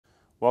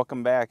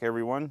Welcome back,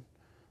 everyone.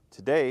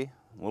 Today,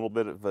 a little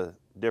bit of a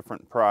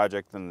different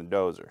project than the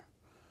dozer.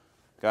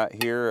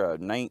 Got here a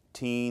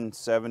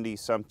 1970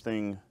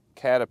 something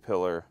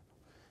Caterpillar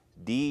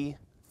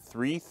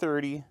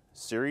D330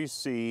 Series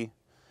C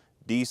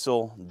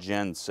Diesel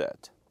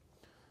Genset.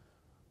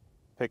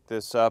 Picked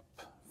this up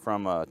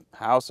from a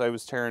house I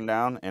was tearing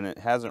down, and it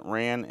hasn't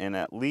ran in,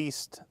 at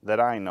least that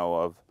I know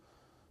of,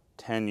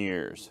 10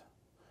 years.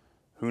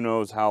 Who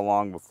knows how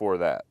long before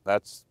that?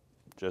 That's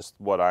just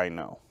what I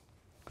know.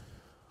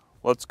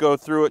 Let's go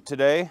through it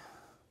today,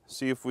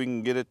 see if we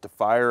can get it to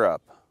fire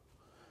up.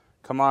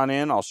 Come on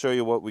in, I'll show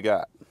you what we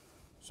got.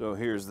 So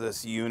here's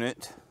this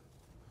unit.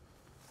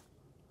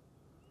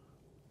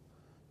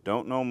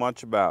 Don't know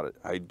much about it.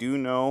 I do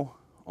know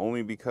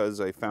only because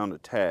I found a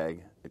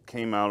tag. It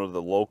came out of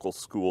the local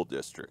school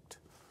district.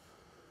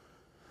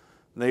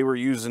 They were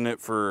using it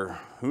for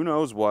who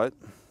knows what,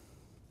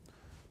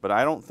 but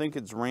I don't think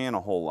it's ran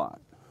a whole lot.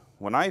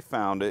 When I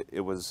found it,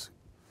 it was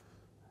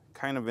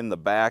kind of in the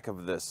back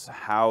of this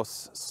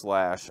house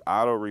slash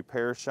auto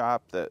repair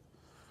shop that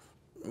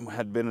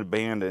had been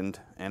abandoned,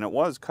 and it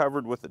was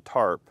covered with a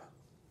tarp.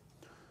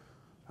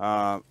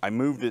 I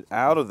moved it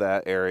out of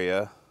that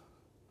area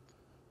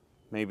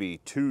maybe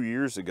 2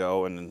 years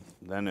ago, and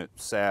then it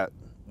sat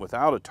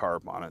without a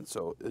tarp on it,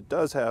 so it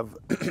does have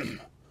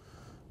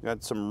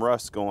got some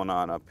rust going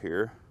on up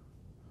here.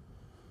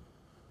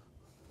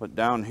 But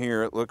down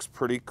here it looks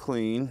pretty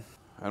clean.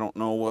 I don't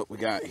know what we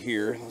got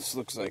here. This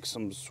looks like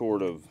some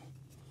sort of,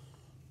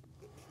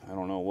 I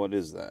don't know, what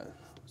is that?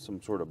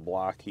 Some sort of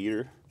block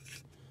heater.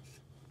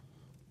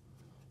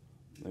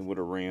 They would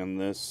have ran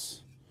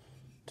this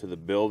to the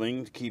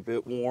building to keep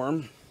it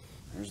warm.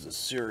 There's the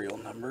serial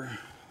number.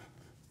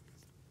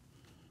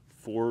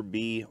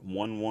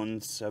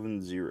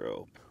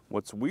 4B1170.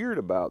 What's weird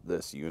about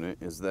this unit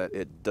is that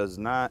it does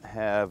not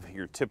have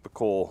your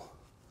typical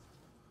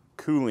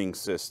cooling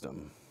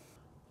system.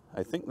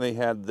 I think they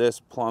had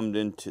this plumbed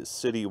into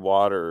city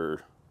water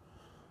or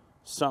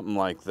something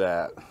like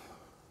that.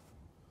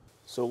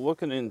 So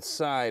looking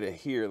inside of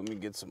here, let me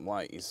get some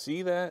light. You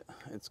see that?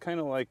 It's kind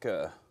of like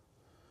a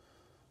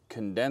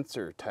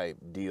condenser type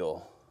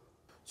deal.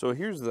 So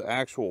here's the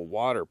actual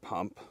water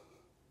pump.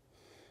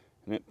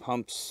 And it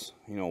pumps,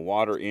 you know,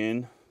 water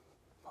in,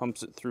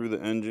 pumps it through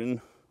the engine,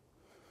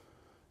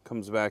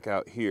 comes back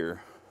out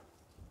here.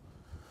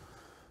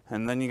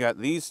 And then you got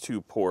these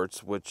two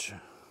ports, which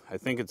I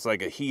think it's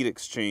like a heat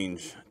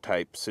exchange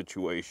type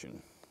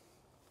situation.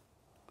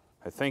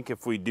 I think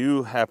if we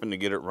do happen to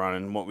get it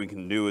running, what we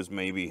can do is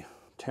maybe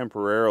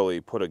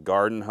temporarily put a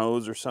garden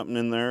hose or something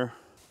in there.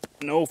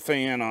 No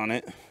fan on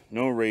it,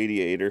 no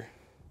radiator.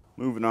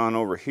 Moving on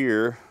over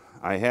here,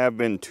 I have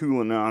been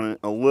tooling on it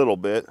a little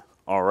bit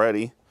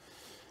already.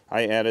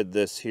 I added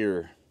this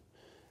here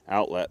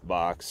outlet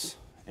box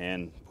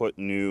and put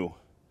new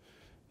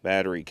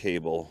battery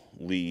cable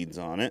leads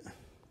on it,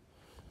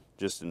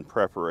 just in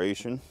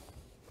preparation.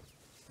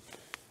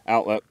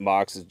 Outlet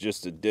box is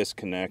just a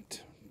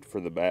disconnect for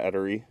the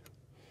battery,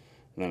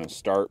 then a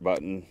start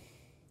button,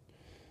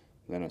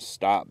 then a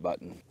stop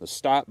button. The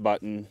stop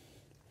button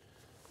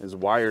is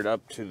wired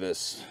up to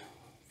this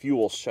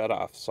fuel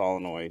shutoff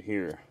solenoid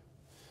here.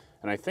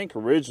 And I think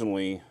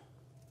originally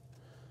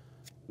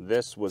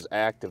this was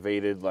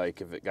activated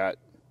like if it got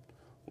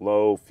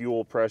low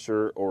fuel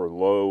pressure or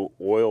low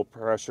oil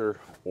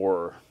pressure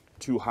or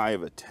too high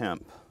of a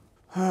temp.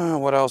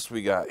 What else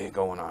we got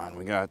going on?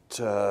 We got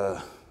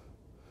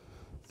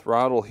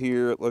throttle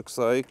here, it looks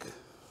like.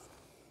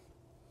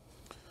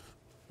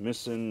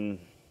 Missing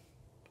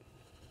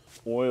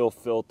oil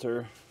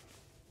filter,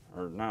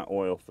 or not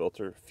oil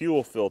filter,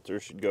 fuel filter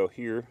should go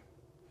here.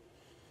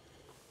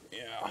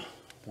 Yeah,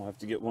 we'll have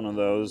to get one of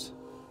those.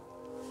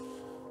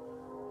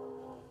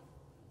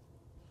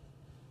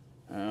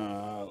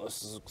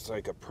 This looks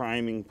like a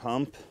priming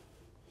pump.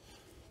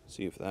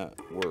 See if that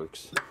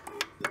works.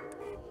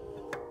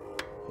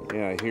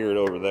 Yeah, I hear it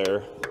over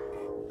there.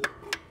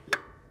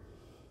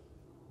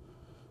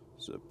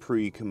 It's a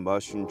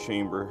pre-combustion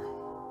chamber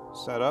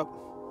setup.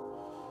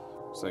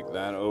 Looks like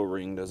that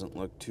O-ring doesn't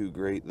look too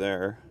great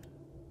there.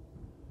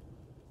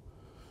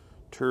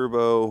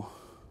 Turbo.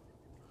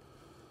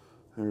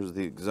 There's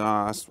the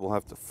exhaust. We'll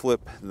have to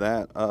flip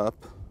that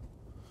up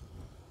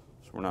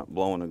so we're not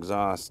blowing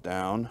exhaust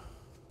down.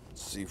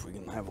 Let's see if we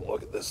can have a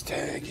look at this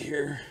tag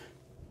here.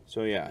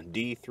 So yeah,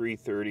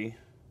 D330,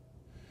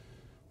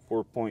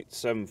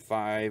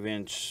 4.75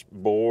 inch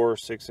bore,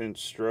 6-inch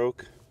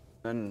stroke.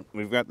 Then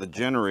we've got the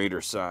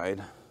generator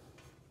side.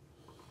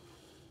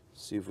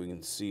 See if we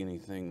can see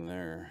anything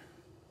there.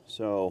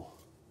 So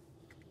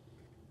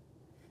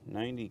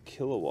 90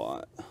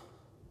 kilowatt,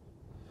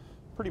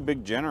 pretty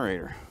big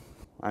generator.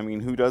 I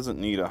mean, who doesn't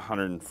need a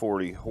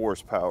 140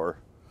 horsepower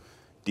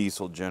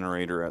diesel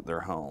generator at their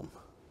home?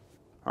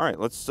 All right,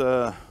 let's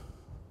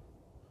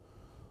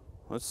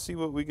see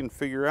what we can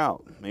figure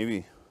out.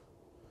 Maybe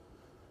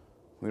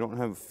we don't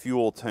have a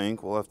fuel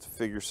tank. We'll have to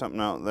figure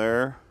something out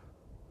there.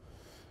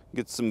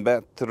 Get some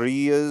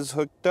batteries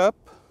hooked up.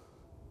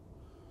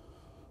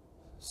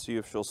 See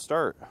if she'll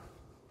start.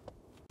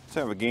 Let's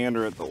have a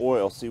gander at the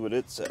oil, see what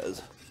it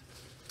says.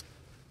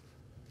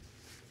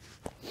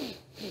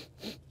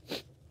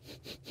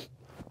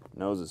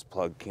 Nose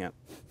plug can't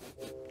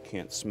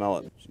smell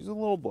it. She's a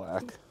little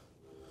black.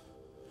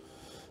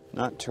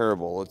 Not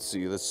terrible. Let's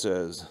see. This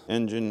says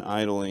engine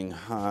idling,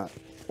 hot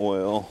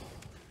oil,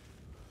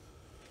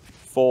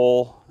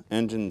 full,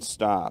 engine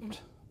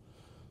stopped.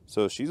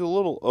 So she's a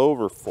little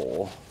over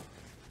full.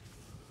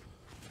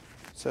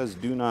 It says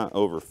do not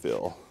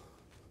overfill.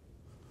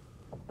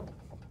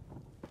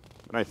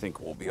 But I think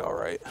we'll be all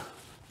right.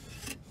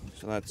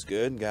 So that's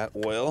good. Got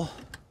oil.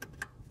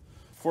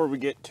 Before we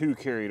get too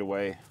carried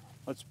away,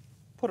 let's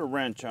put a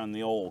wrench on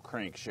the old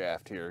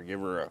crankshaft here.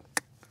 Give her a,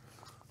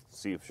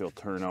 see if she'll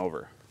turn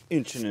over.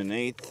 1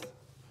 1/8.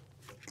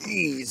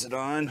 Ease it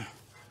on.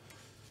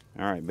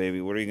 All right, baby,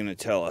 what are you gonna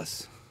tell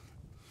us?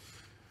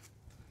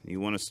 You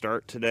wanna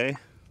start today?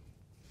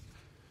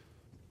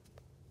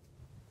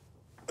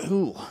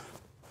 Ooh,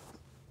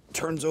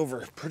 turns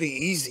over pretty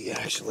easy,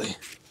 actually.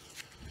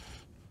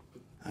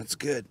 That's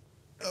good.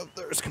 Oh,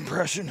 there's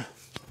compression.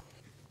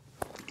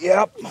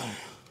 Yep.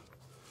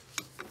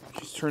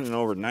 She's turning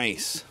over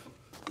nice.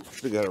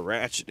 We got a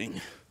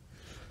ratcheting.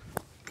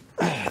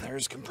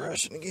 There's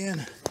compression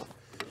again.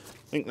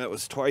 I think that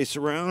was twice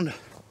around.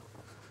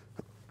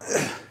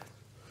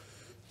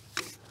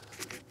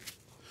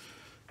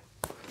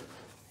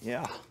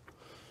 Yeah.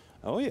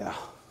 Oh yeah.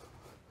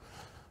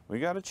 We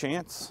got a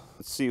chance.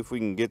 Let's see if we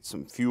can get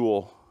some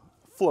fuel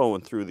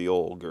flowing through the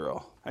old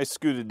girl. I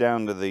scooted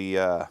down to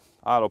the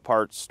auto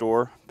parts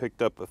store,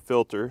 picked up a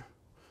filter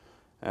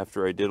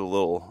after I did a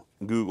little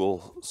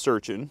Google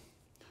searching.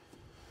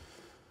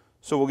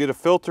 So we'll get a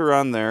filter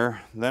on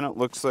there. Then it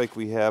looks like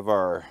we have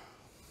our,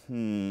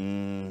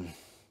 I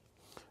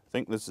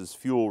think this is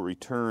fuel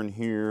return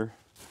here.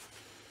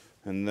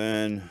 And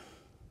then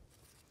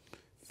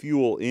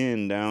fuel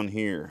in down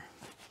here.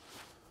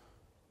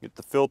 Get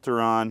the filter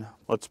on.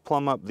 Let's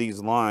plumb up these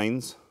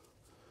lines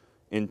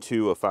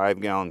into a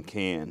 5-gallon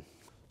can.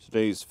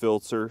 Today's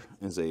filter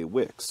is a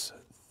Wix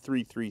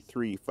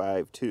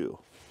 33352.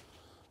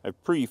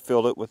 I've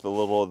pre-filled it with a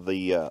little of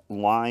the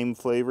lime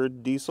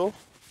flavored diesel,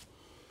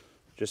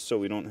 just so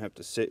we don't have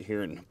to sit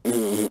here and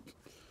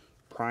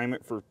prime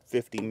it for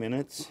 50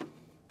 minutes.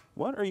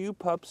 What are you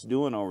pups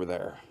doing over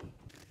there?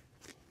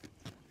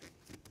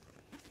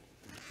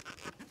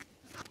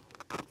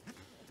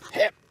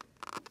 Hep.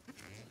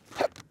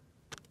 Hep.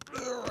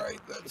 All right,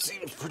 that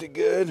seems pretty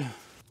good.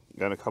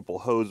 Got a couple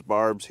hose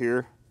barbs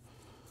here.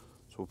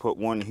 So we'll put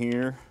one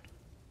here,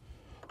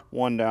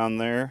 one down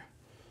there.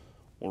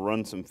 We'll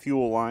run some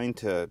fuel line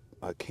to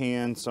a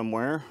can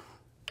somewhere.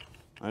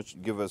 That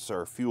should give us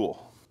our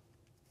fuel.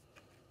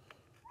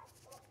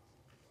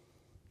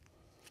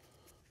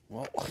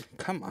 Well,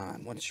 come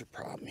on, what's your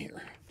problem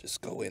here?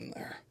 Just go in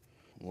there.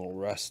 A little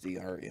rusty,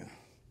 aren't you?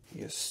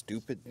 You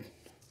stupid.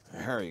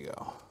 There you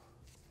go.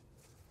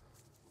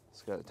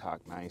 Just gotta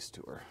talk nice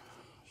to her.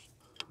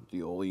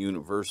 The old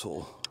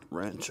universal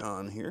wrench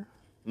on here.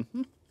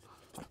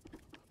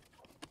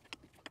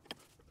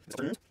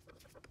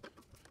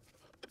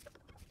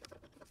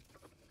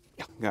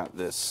 Got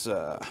this,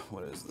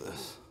 what is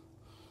this?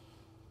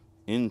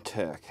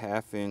 Intech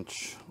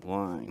 1/2-inch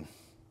line.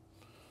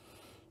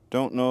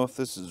 Don't know if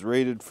this is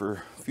rated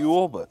for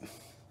fuel, but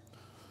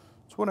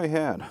it's what I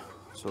had.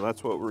 So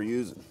that's what we're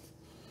using.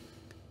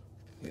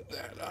 Get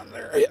that on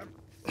there, yep.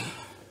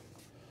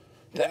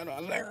 That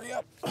on there,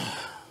 yep.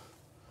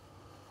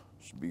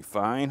 Should be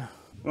fine.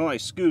 Well, I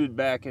scooted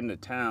back into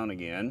town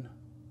again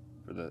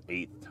for the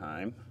 8th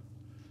time.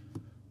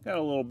 Got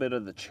a little bit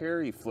of the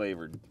cherry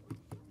flavored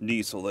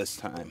diesel this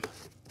time.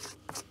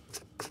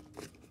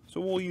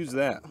 So we'll use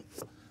that.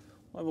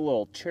 We'll have a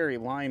little cherry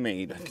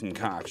limeade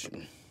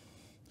concoction.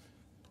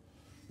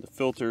 The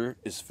filter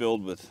is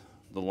filled with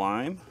the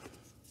lime.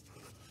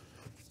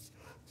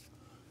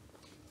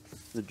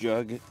 The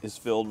jug is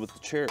filled with the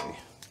cherry.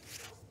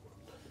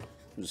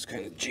 Just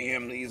kind of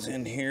jam these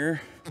in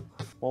here.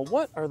 Well,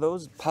 what are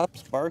those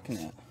pups barking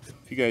at?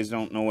 If you guys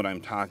don't know what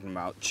I'm talking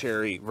about,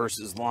 cherry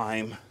versus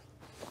lime.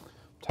 I'm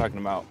talking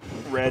about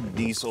red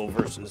diesel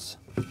versus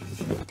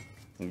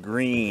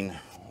green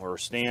or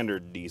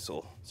standard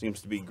diesel.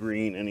 Seems to be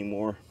green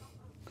anymore.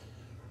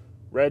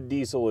 Red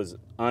diesel is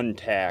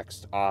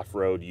untaxed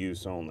off-road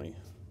use only.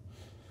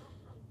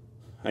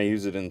 I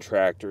use it in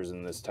tractors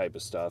and this type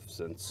of stuff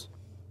since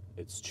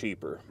it's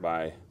cheaper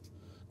by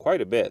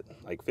quite a bit,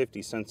 like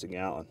 50 cents a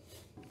gallon.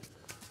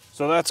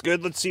 So that's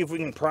good. Let's see if we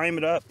can prime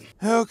it up.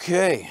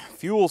 Okay,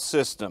 fuel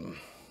system.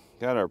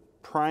 Got our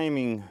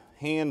priming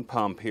hand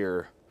pump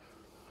here.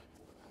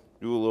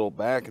 Do a little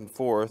back and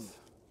forth.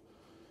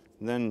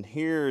 And then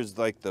here's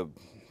like the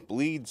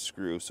bleed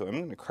screw, so I'm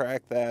going to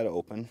crack that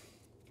open.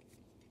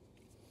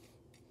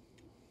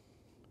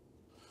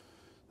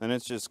 Then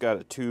it's just got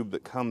a tube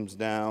that comes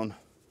down.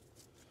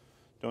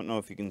 Don't know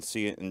if you can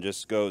see it, and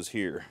just goes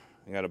here.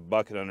 I got a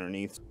bucket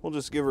underneath. We'll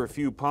just give her a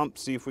few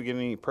pumps, see if we get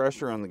any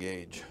pressure on the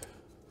gauge.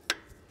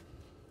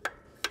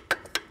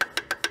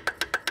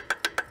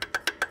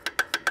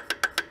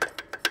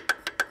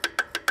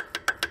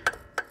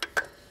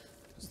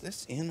 Is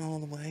this in all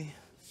the way?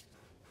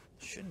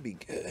 Should be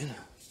good.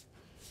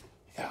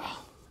 Yeah.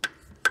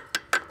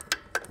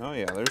 Oh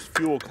yeah, there's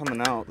fuel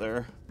coming out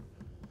there.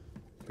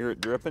 Hear it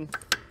dripping?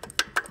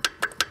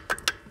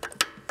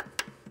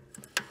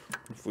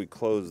 If we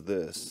close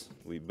this,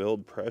 we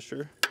build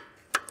pressure.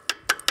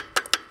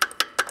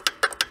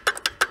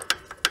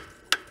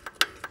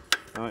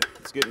 All right,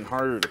 it's getting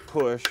harder to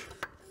push.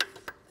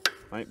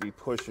 Might be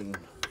pushing.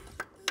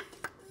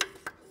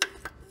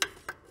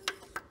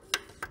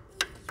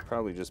 It's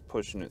probably just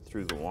pushing it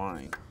through the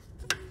line.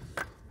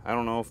 I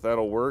don't know if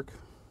that'll work.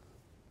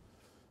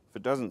 If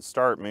it doesn't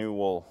start, maybe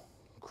we'll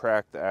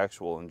crack the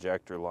actual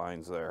injector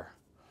lines there.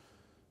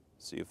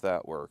 See if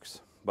that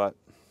works. But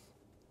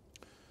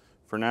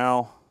for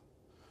now,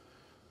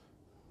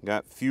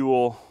 got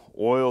fuel,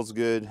 oil's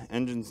good,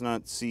 engine's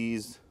not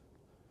seized.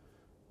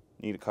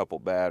 Need a couple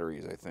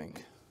batteries, I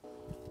think.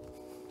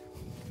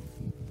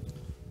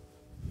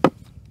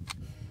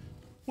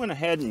 Went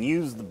ahead and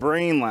used the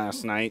brain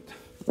last night.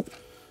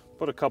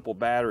 Put a couple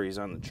batteries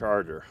on the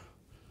charger.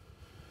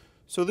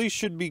 So these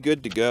should be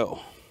good to go.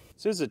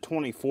 This is a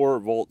 24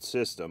 volt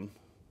system.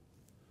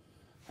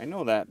 I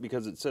know that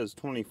because it says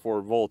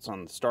 24 volts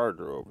on the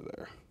starter over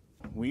there.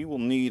 We will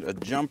need a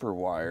jumper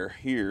wire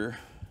here,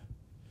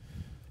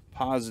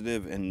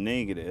 positive and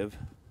negative.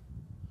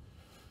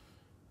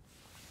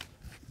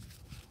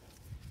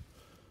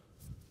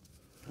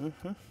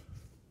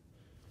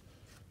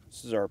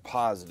 This is our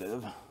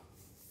positive.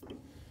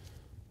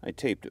 I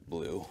taped it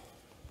blue.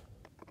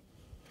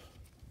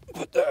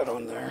 Put that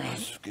on there,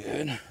 that's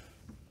good.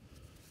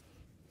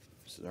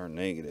 This is our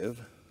negative.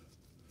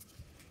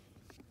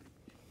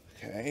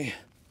 Okay.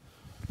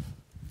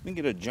 Let me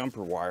get a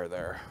jumper wire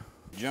there.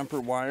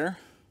 Jumper wire,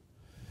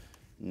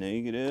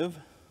 negative.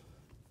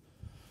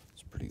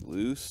 It's pretty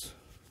loose.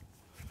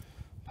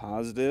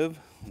 Positive,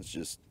 let's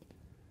just,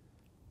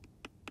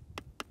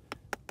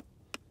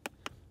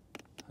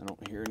 I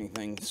don't hear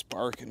anything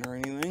sparking or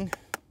anything.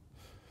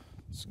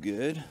 It's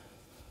good.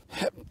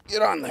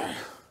 Get on there.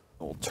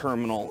 Little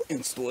terminal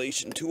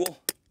installation tool.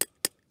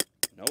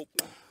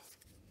 Nope.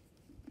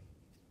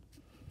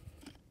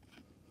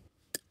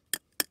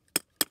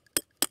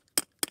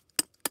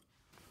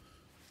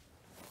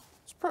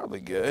 It's probably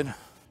good.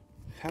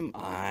 Come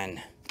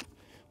on.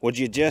 Would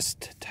you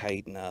just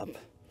tighten up?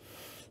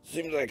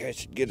 Seems like I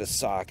should get a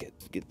socket.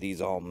 Get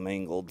these all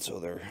mangled so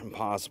they're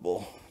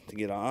impossible to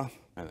get off.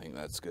 I think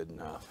that's good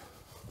enough.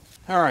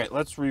 All right,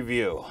 let's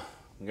review.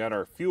 We got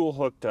our fuel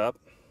hooked up.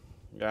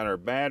 We got our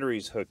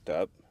batteries hooked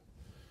up.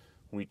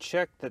 We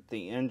checked that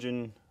the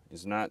engine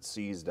is not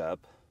seized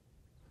up.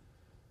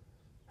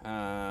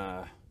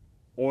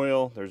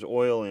 Oil, there's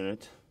oil in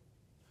it.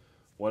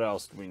 What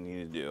else do we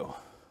need to do?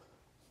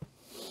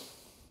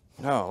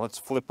 Oh, let's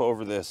flip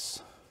over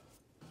this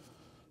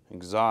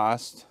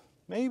exhaust.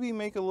 Maybe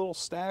make a little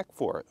stack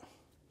for it.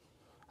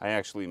 I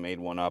actually made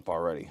one up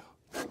already.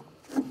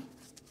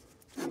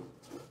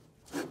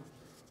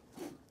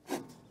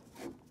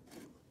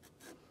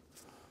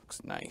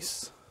 Looks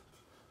nice.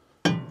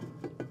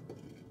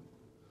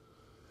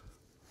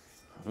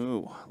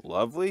 Ooh,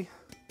 lovely.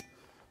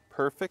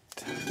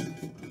 Perfect.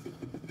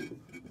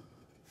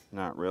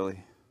 Not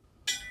really.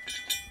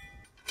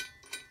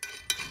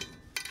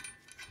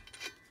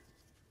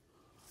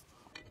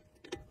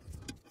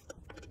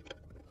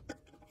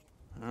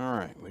 All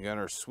right, we got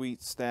our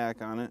sweet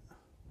stack on it.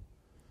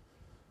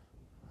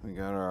 We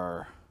got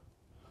our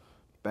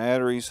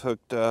batteries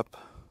hooked up.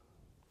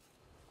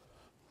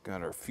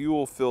 Got our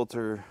fuel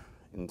filter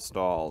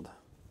installed.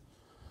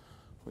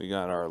 We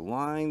got our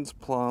lines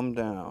plumbed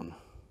down.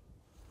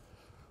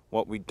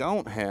 What we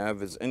don't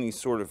have is any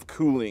sort of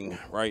cooling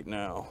right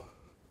now.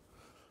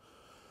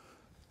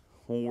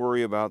 We'll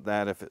worry about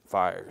that if it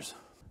fires.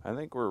 I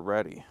think we're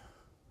ready.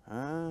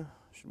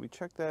 Should we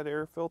check that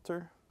air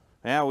filter?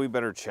 Yeah, we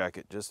better check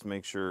it just to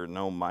make sure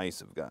no mice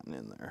have gotten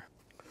in there.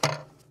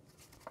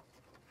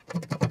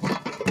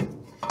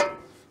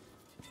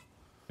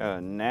 Got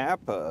a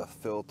Napa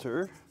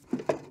filter.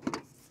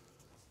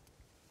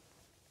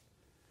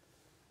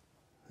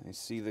 I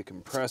see the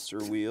compressor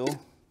wheel.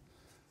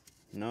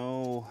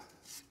 No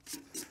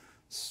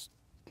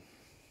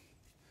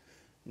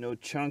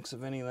chunks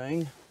of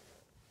anything.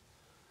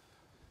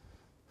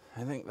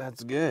 I think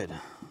that's good.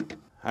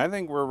 I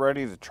think we're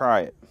ready to try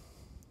it.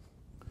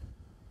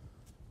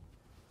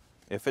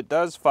 If it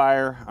does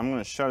fire, I'm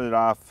going to shut it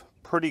off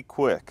pretty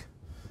quick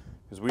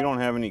because we don't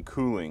have any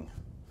cooling.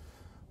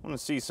 I want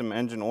to see some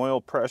engine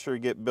oil pressure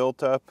get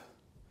built up,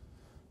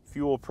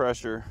 fuel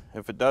pressure.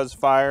 If it does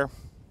fire,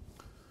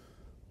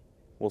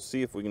 we'll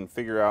see if we can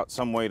figure out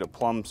some way to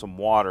plumb some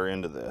water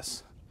into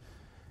this.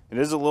 It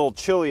is a little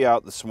chilly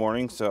out this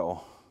morning,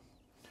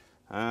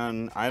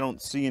 and I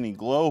don't see any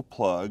glow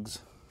plugs,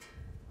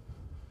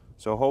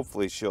 so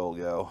hopefully she'll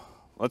go.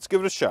 Let's give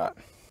it a shot.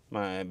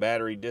 My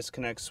battery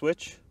disconnect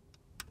switch.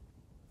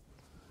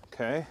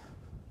 Okay.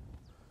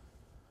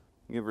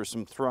 Give her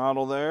some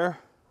throttle there.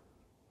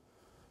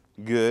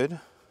 Good.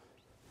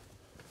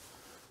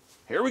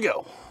 Here we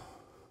go.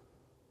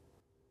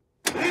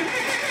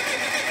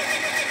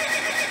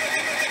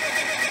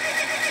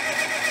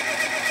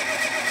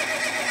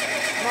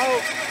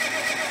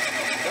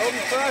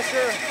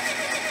 pressure.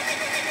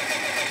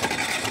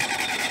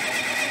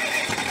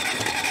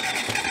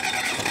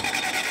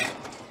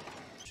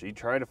 She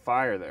tried a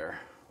fire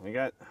there.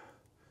 I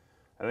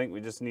think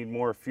we just need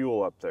more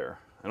fuel up there.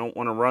 I don't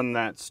want to run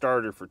that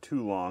starter for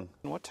too long.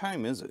 What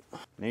time is it?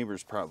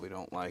 Neighbors probably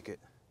don't like it.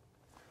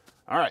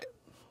 All right,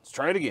 let's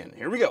try it again.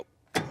 Here we go.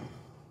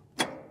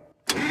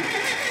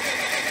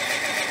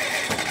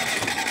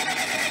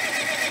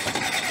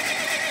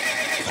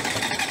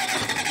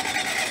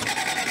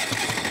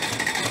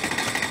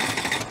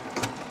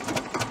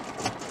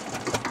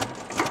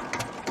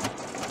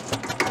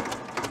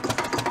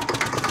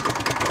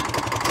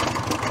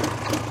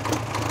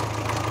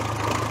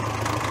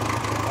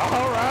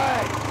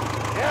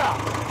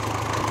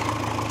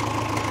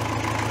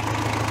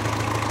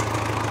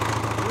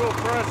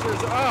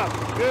 Pressure's up,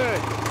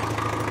 good.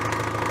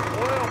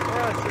 Oil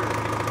pressure,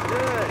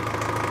 good.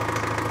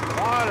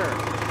 Water,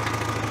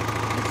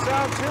 you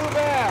sound too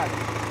bad.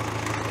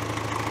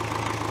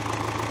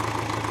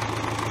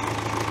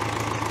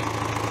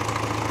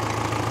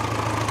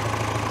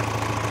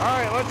 All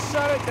right, let's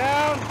shut it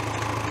down.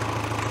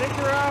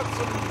 Figure out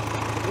some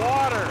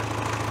water,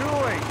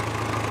 cooling.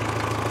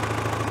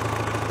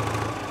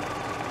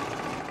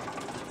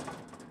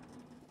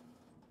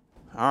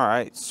 All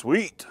right,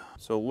 sweet.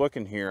 So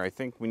looking here, I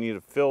think we need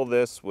to fill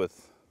this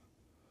with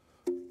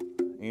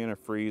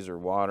antifreeze or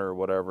water or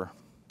whatever.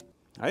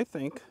 I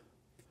think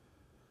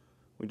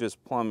we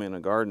just plumb in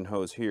a garden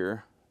hose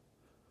here,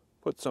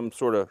 put some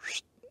sort of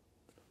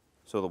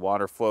so the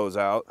water flows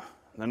out,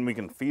 then we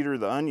can feed her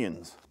the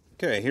onions.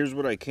 Okay, here's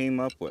what I came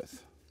up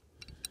with.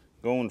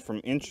 Going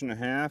from 1.5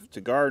 inch to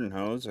garden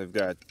hose, I've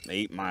got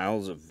 8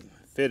 miles of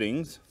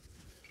fittings.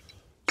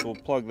 So we'll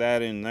plug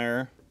that in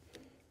there,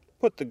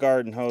 put the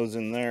garden hose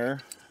in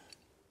there.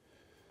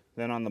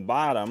 Then on the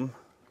bottom,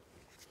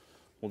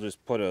 we'll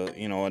just put a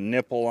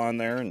nipple on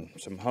there and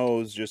some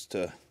hose just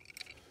to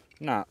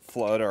not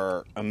flood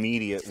our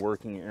immediate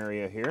working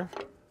area here.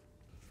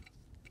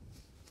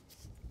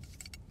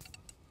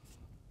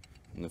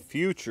 In the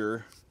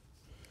future,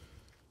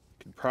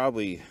 could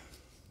probably,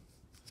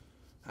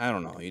 I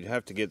don't know, you'd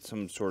have to get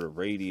some sort of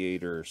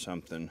radiator or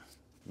something.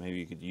 Maybe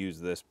you could use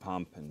this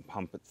pump and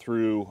pump it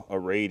through a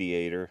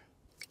radiator.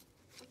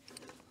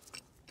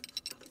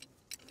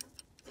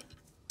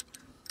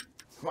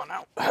 Come on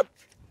out.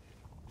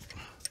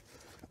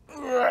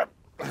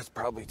 That's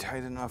probably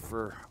tight enough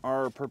for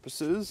our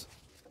purposes.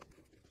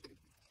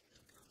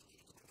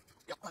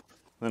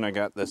 Then I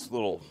got this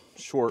little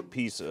short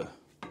piece of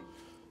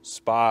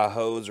spa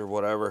hose or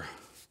whatever.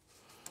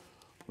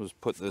 I'll just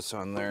put this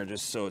on there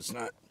just so it's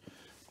not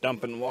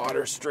dumping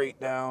water straight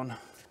down.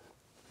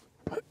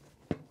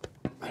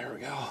 There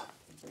we go.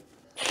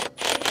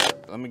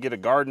 Let me get a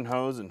garden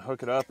hose and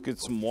hook it up, get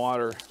some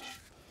water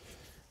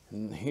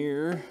in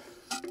here.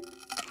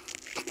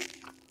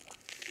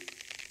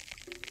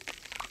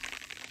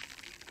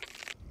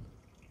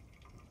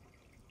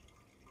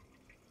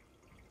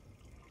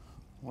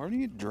 Where do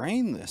you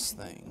drain this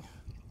thing?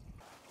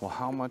 Well,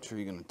 how much are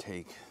you going to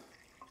take?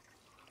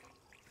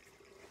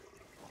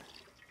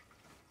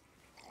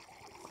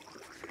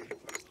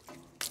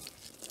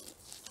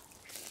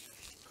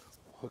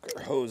 Hook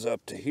our hose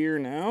up to here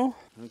now.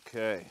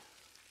 Okay.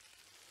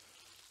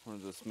 We'll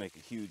just make a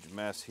huge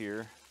mess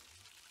here.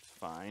 It's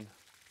fine.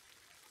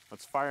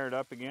 Let's fire it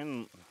up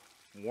again,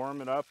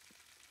 warm it up,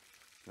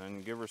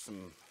 then give her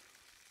some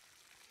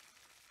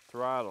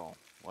throttle.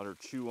 Let her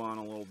chew on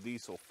a little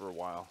diesel for a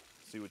while.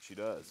 See what she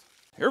does.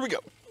 Here we go.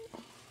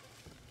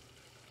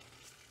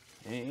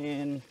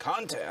 And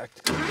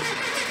contact.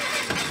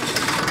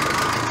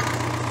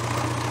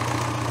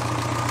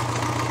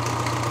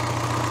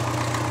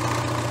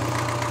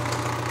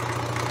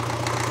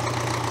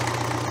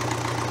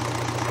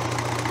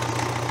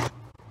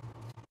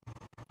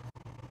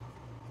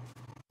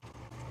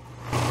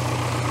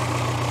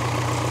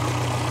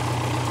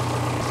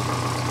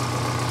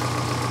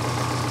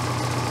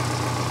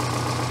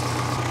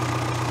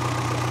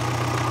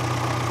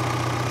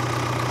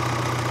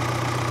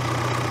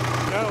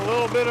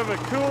 Bit of a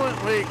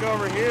coolant leak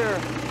over here.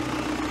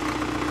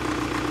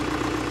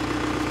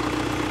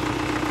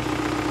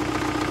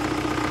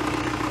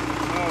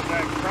 Oh, is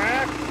that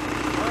cracked?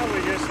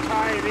 Probably just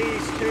tie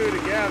these two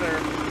together.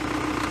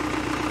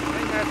 I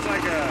think that's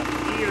like a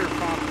heater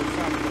pump or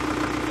something.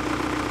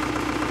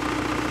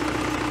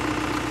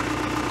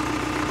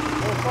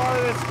 So far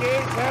this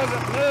gauge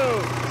hasn't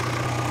moved.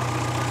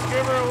 Let's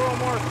give her a little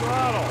more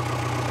throttle.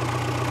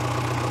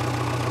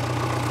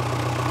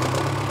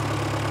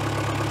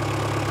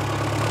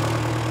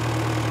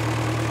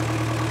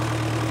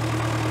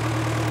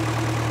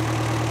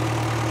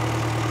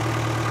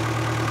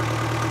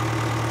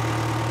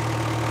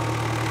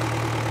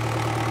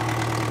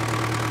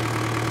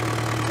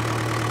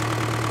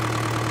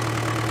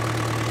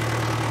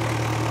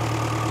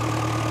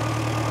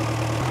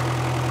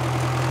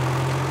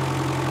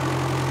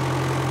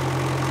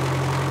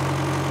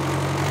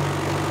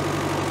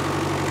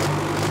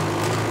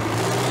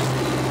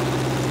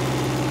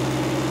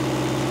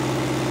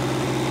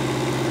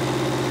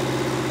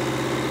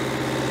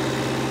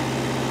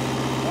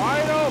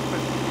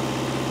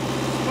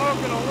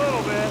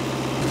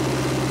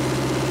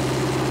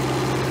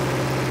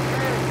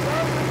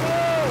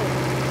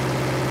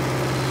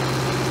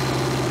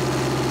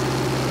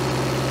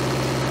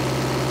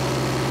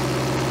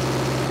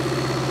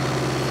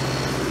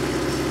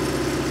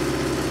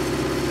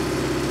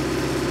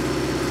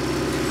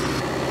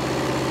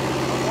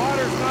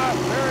 hot,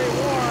 very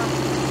warm.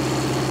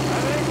 I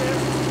think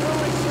this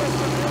cooling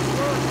system is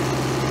working.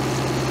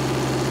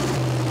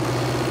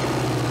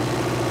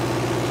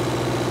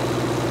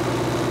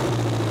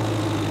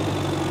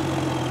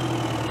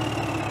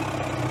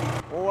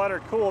 We'll let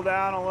her cool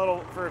down a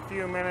little for a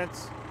few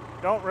minutes.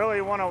 Don't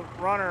really want to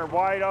run her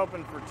wide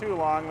open for too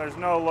long. There's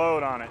no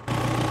load on it.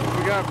 What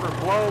we got for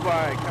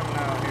blow-by coming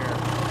out here?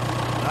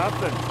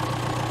 Nothing.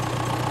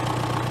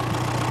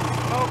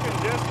 Smoking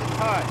just a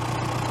touch.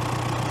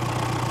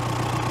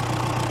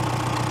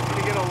 Need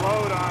to get a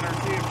load on her,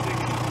 see if she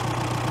can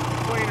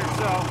clean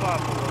herself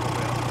up a little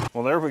bit.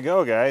 Well, there we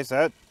go, guys.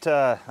 That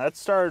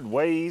started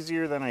way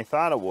easier than I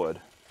thought it would.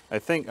 I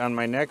think on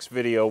my next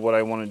video, what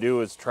I want to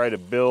do is try to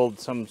build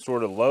some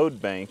sort of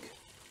load bank,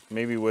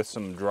 maybe with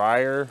some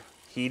dryer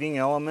heating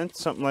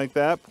elements, something like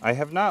that. I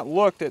have not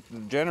looked at the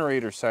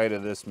generator side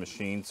of this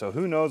machine, so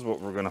who knows what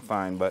we're gonna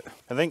find, but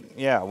I think,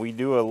 yeah, we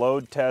do a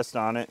load test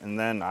on it, and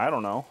then, I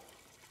don't know,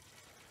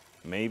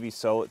 maybe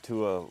sell it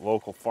to a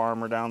local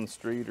farmer down the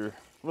street, or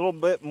a little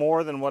bit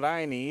more than what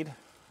I need.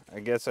 I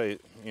guess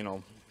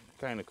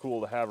kind of cool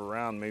to have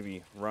around,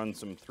 maybe run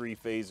some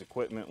 3-phase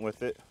equipment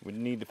with it. We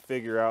need to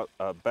figure out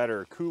a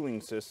better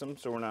cooling system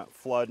so we're not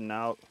flooding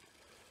out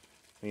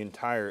the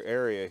entire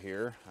area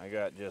here. I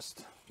got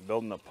just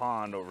building a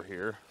pond over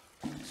here.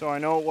 So I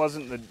know it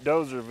wasn't the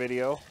dozer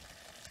video.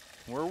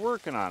 We're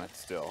working on it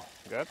still.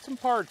 Got some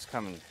parts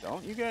coming.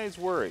 Don't you guys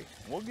worry.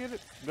 We'll get it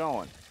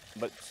going.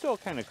 But still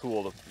kind of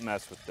cool to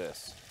mess with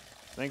this.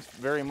 Thanks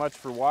very much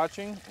for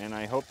watching, and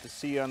I hope to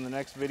see you on the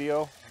next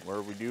video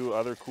where we do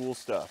other cool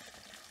stuff.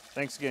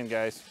 Thanks again,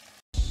 guys.